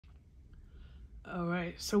All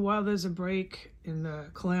right. So while there's a break in the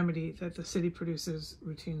calamity that the city produces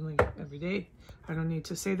routinely every day, I don't need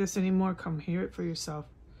to say this anymore. Come hear it for yourself.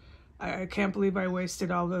 I can't believe I wasted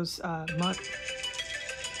all those months.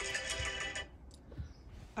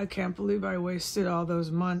 I can't believe I wasted all those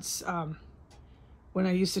months when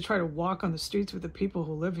I used to try to walk on the streets with the people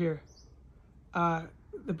who live here.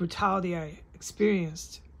 The brutality I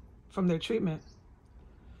experienced from their treatment.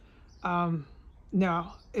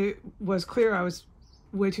 Now, it was clear I was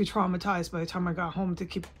way too traumatized by the time I got home to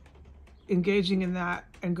keep engaging in that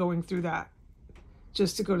and going through that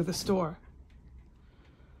just to go to the store.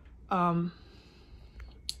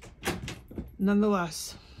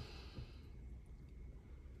 Nonetheless,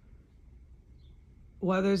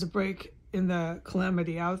 while there's a break in the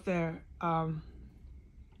calamity out there,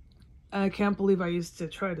 I can't believe I used to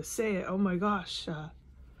try to say it. Oh my gosh.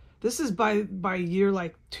 This is by year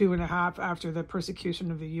like 2.5 after the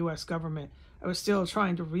persecution of the U.S. government. I was still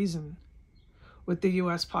trying to reason with the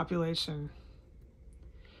U.S. population.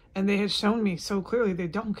 And they had shown me so clearly they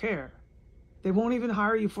don't care. They won't even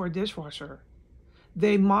hire you for a dishwasher.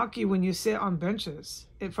 They mock you when you sit on benches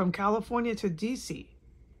from California to D.C.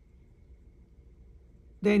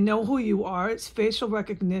 They know who you are. It's facial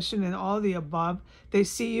recognition and all of the above. They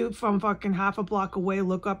see you from fucking half a block away,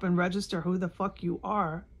 look up and register who the fuck you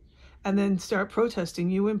are, and then start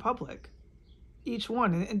protesting you in public. Each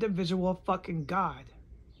one an individual fucking god.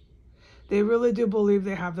 They really do believe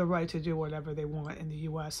they have the right to do whatever they want in the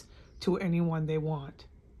U.S. to anyone they want.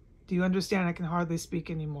 Do you understand? I can hardly speak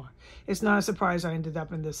anymore. It's not a surprise I ended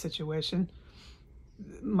up in this situation.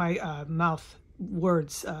 My mouth,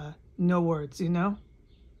 words, no words, you know?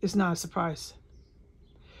 It's not a surprise.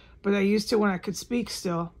 But I used to, when I could speak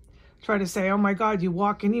still, try to say, oh my God, you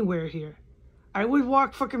walk anywhere here. I would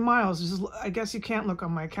walk fucking miles. I guess you can't look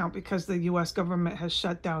on my account because the U.S. government has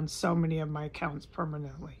shut down so many of my accounts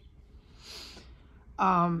permanently.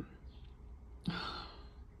 I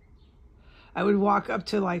would walk up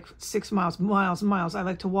to like 6 miles. I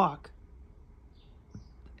like to walk.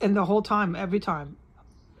 And the whole time, every time,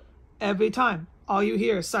 all you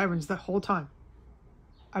hear is sirens the whole time.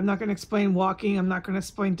 I'm not going to explain walking. I'm not going to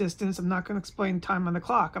explain distance. I'm not going to explain time on the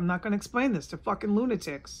clock. I'm not going to explain this to fucking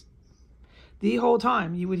lunatics. The whole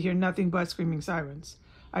time, you would hear nothing but screaming sirens.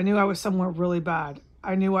 I knew I was somewhere really bad.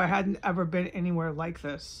 I knew I hadn't ever been anywhere like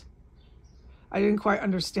this. I didn't quite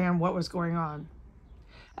understand what was going on.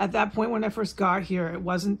 At that point, when I first got here, it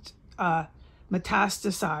wasn't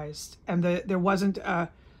metastasized, and there wasn't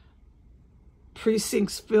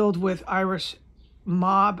precincts filled with Irish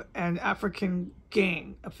mob and African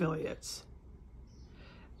gang affiliates.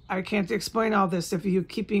 I can't explain all this if you're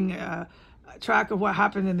keeping track of what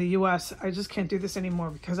happened in the U.S. I just can't do this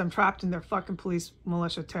anymore because I'm trapped in their fucking police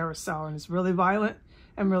militia terrorist cell, and it's really violent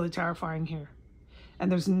and really terrifying here.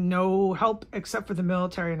 And there's no help except for the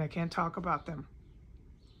military, and I can't talk about them.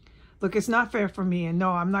 Look, it's not fair for me, and no,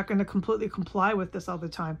 I'm not going to completely comply with this all the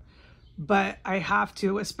time, but I have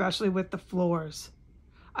to, especially with the floors.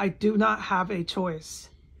 I do not have a choice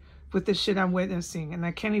with the shit I'm witnessing, and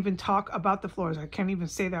I can't even talk about the floors. I can't even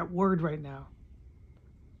say that word right now.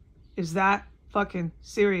 Is that fucking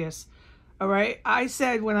serious? All right? I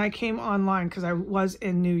said when I came online, because I was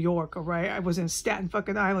in New York, all right? I was in Staten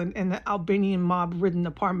fucking Island in the Albanian mob-ridden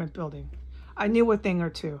apartment building. I knew a thing or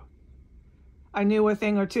two. I knew a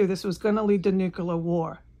thing or two. This was going to lead to nuclear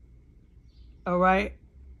war. All right?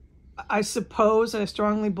 I suppose, and I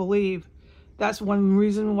strongly believe, that's one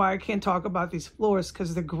reason why I can't talk about these floors,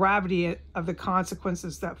 because the gravity of the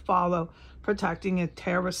consequences that follow protecting a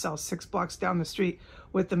terrorist cell 6 blocks down the street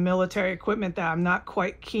with the military equipment that I'm not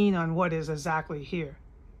quite keen on what is exactly here.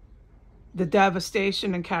 The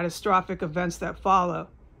devastation and catastrophic events that follow.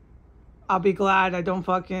 I'll be glad I don't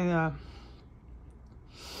fucking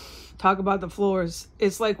talk about the floors.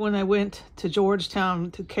 It's like when I went to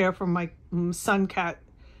Georgetown to care for my son cat,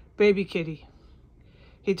 baby kitty.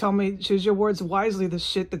 He told me, choose your words wisely,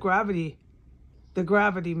 the gravity,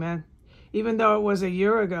 man. Even though it was a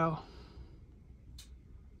year ago,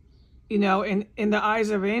 you know, in the eyes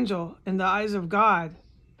of Angel, in the eyes of God,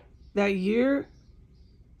 that year,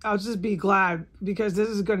 I'll just be glad because this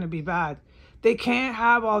is going to be bad. They can't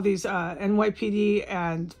have all these NYPD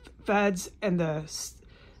and feds and the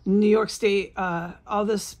New York State, all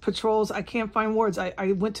this patrols. I can't find words.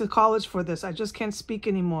 I went to college for this. I just can't speak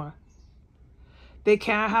anymore. They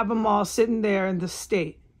can't have them all sitting there in the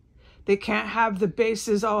state. They can't have the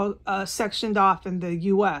bases all sectioned off in the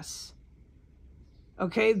U.S.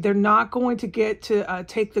 Okay? They're not going to get to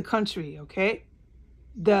take the country, okay?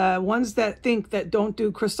 The ones that think that don't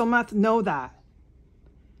do crystal meth know that.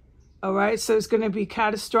 All right, so it's going to be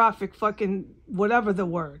catastrophic, fucking whatever the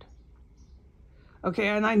word. Okay,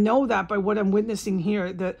 and I know that by what I'm witnessing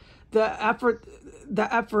here. The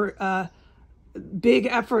big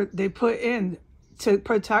effort they put in to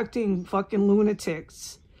protecting fucking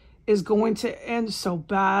lunatics is going to end so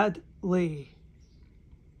badly.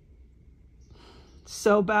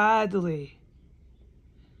 So badly.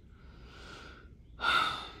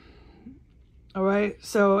 All right,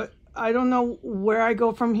 so I don't know where I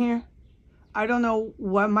go from here. I don't know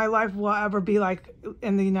what my life will ever be like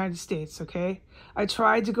in the United States, okay? I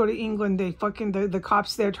tried to go to England. They fucking, the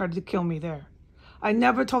cops there tried to kill me there. I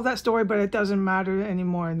never told that story, but it doesn't matter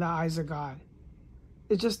anymore in the eyes of God.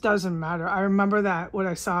 It just doesn't matter. I remember that, what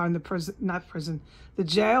I saw in the prison, not prison, the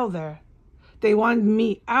jail there. They wanted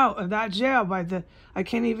me out of that jail by the, I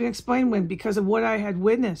can't even explain when, because of what I had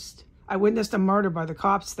witnessed. I witnessed a murder by the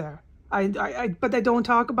cops there. But I don't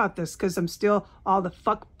talk about this because I'm still all the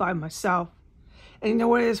fuck by myself. And you know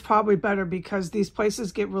what? It's probably better because these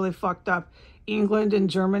places get really fucked up. England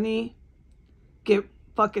and Germany get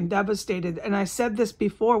fucking devastated. And I said this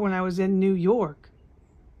before when I was in New York.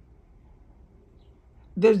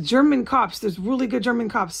 There's German cops. There's really good German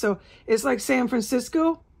cops. So it's like San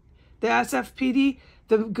Francisco, the SFPD,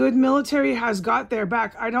 the good military has got their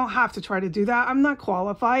back. I don't have to try to do that. I'm not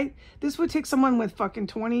qualified. This would take someone with fucking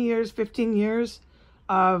 20 years, 15 years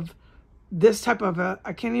of this type of a,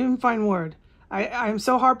 I can't even find word. I'm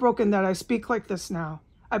so heartbroken that I speak like this now.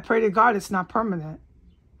 I pray to God it's not permanent.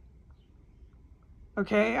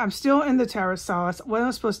 Okay? I'm still in the terrorist cell. That's what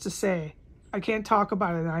I'm supposed to say. I can't talk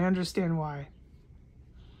about it, and I understand why.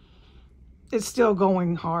 It's still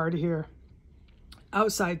going hard here.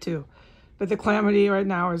 Outside, too. But the calamity right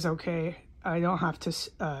now is okay. I don't have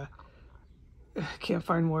to... can't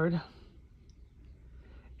find word.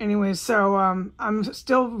 Anyway, so I'm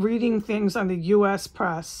still reading things on the U.S.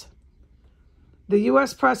 press. The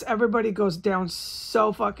U.S. press, everybody goes down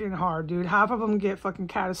so fucking hard, dude. Half of them get fucking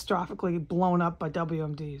catastrophically blown up by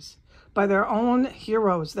WMDs. By their own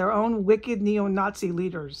heroes, their own wicked neo-Nazi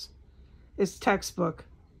leaders. It's textbook.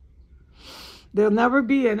 There'll never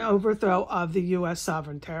be an overthrow of the U.S.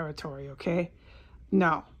 sovereign territory, okay?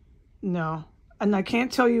 No. No. And I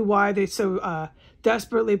can't tell you why they so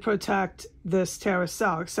desperately protect this terrorist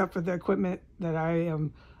cell, except for the equipment that I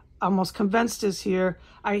am almost convinced is here.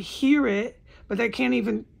 I hear it. But I can't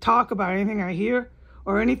even talk about anything I hear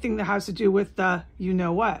or anything that has to do with the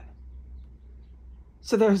you-know-what.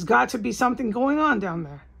 So there's got to be something going on down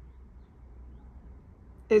there.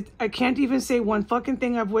 I can't even say one fucking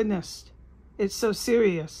thing I've witnessed. It's so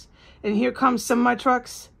serious. And here comes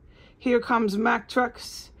semi-trucks. Here comes Mack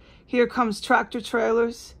trucks. Here comes tractor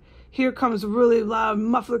trailers. Here comes really loud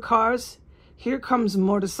muffler cars. Here comes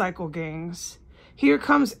motorcycle gangs. Here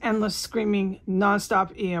comes endless screaming,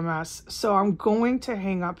 nonstop EMS. So I'm going to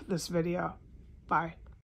hang up this video. Bye.